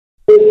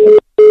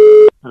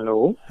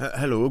Hello.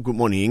 Hello, good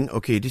morning.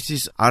 Okay, this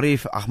is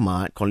Arif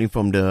Ahmad calling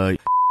from the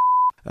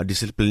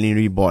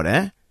disciplinary board,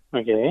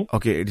 Okay.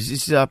 Okay, this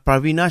is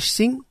Pravinash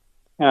Singh?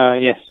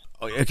 Yes.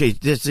 Okay,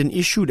 there's an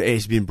issue that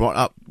has been brought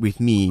up with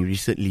me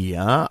recently.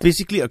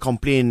 Basically, a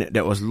complaint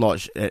that was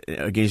lodged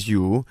against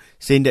you,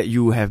 saying that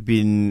you have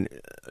been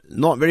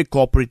not very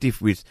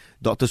cooperative with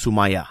Dr.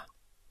 Sumaya.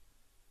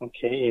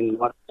 Okay, in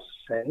what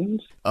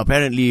sense?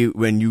 Apparently,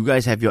 when you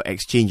guys have your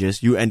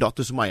exchanges, you and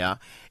Dr. Sumaya,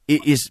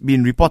 it is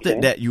been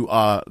reported that you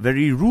are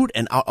very rude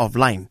and out of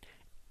line.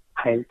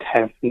 I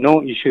have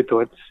no issue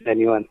towards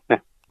anyone.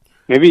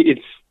 Maybe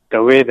it's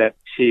the way that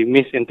she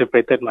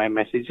misinterpreted my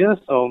messages,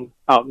 or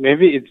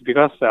maybe it's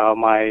because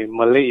my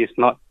Malay is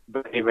not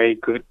very, very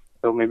good.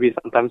 So maybe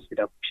sometimes it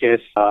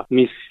appears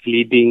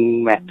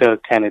misleading matter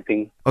kind of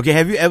thing. Okay,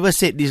 have you ever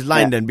said this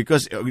line then?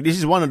 Because this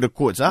is one of the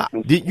quotes.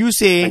 Did you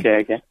say,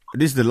 Okay.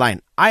 This is the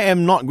line, I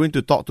am not going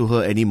to talk to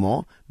her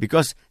anymore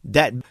because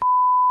that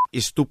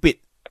is stupid.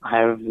 I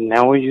have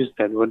never used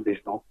that word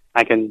before.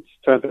 I can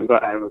swear to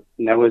God, I have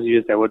never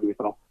used that word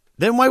before.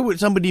 Then why would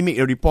somebody make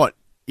a report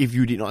if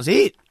you did not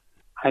say it?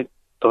 I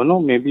don't know,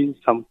 maybe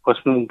some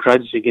personal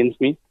grudge against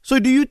me. So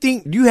do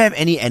you have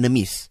any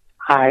enemies?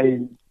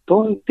 I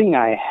don't think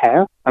I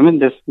have. I mean,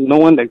 there's no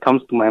one that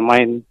comes to my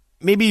mind.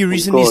 Maybe you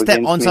recently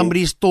stepped on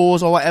somebody's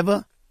toes or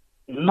whatever?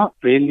 Not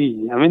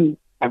really. I mean,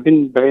 I've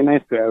been very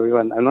nice to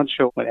everyone. I'm not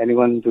sure why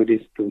anyone do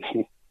this to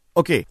me.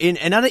 Okay, in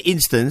another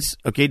instance,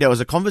 there was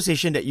a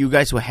conversation that you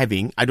guys were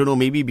having. I don't know,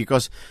 maybe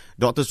because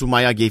Dr.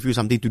 Sumaya gave you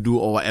something to do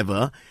or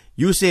whatever.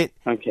 You said,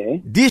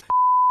 this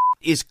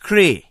is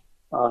cray.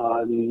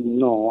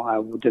 No, I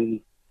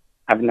wouldn't.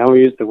 I've never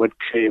used the word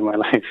cray in my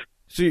life.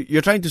 So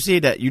you're trying to say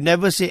that you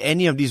never say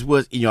any of these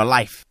words in your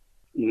life?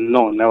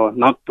 No, never.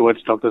 Not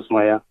towards Dr.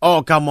 Sumaya.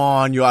 Oh, come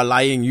on, you are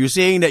lying. You're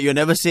saying that you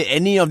never say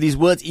any of these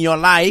words in your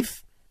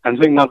life? I'm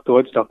saying not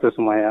towards Dr.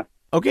 Sumaya.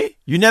 Okay,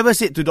 you never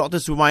said to Dr.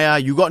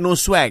 Sumaya, you got no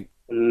swag?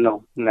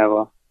 No,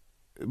 never.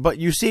 But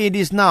you say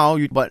this now,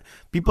 but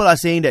people are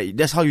saying that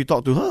that's how you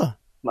talk to her.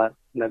 But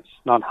that's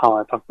not how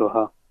I talk to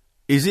her.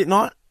 Is it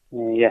not?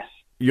 Yes.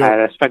 I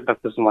respect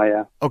Dr.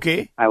 Sumaya.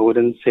 Okay. I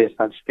wouldn't say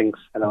such things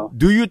at all.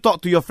 Do you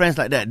talk to your friends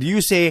like that? Do you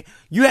say,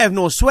 you have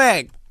no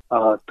swag?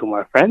 To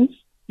my friends?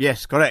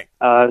 Yes, correct.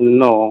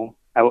 No.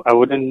 I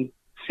wouldn't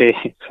say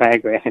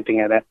swag or anything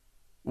like that.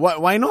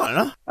 Why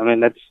not? I mean,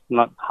 that's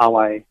not how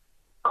I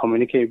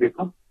communicate with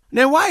people.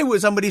 Then why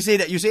would somebody say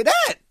that you say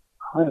that?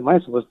 How am I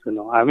supposed to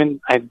know? I mean,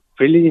 I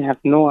really have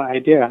no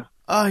idea.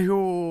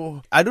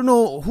 Ayo. I don't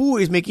know who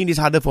is making this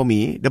harder for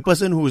me, the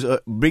person who's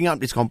bringing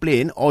up this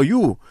complaint or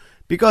you.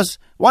 Because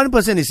one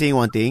person is saying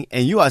one thing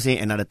and you are saying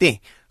another thing.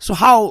 So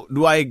how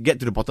do I get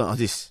to the bottom of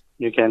this?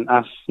 You can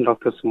ask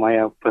Dr.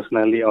 Sumaya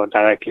personally or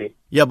directly.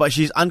 Yeah, but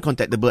she's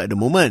uncontactable at the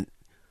moment.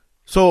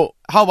 So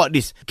how about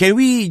this? Can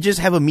we just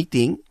have a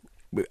meeting?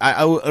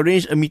 I will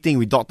arrange a meeting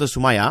with Dr.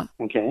 Sumaya.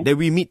 Okay. Then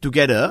we meet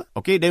together.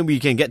 Okay, then we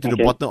can get to the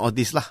bottom of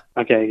this lah.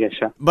 Okay,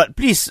 sure. But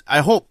please,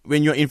 I hope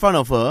when you're in front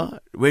of her,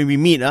 when we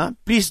meet,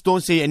 please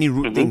don't say any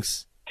rude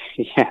things.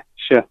 Yeah,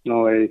 sure.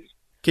 No worries.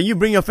 Can you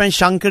bring your friend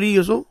Shankari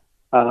also?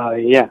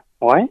 Yeah.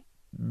 Why?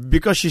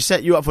 Because she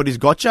set you up for this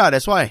gotcha,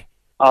 that's why.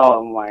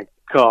 Oh my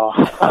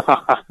God.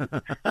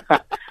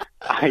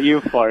 Are you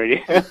for real?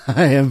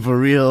 I am for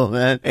real,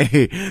 man.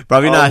 Hey,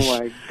 Pravinash. Oh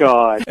my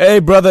God. Hey,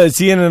 brother, it's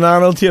Ian and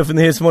Arnold here from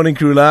the Hitz Morning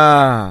Crew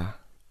lah.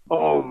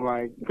 Oh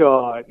my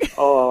God.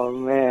 Oh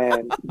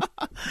man.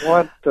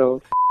 What the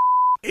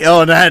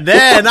Oh,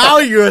 there, now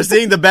you're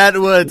saying the bad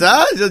words,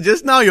 huh?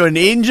 Just now you're an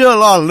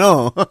angel, all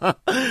no.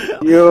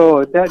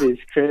 Yo, that is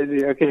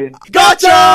crazy. Okay. Gotcha!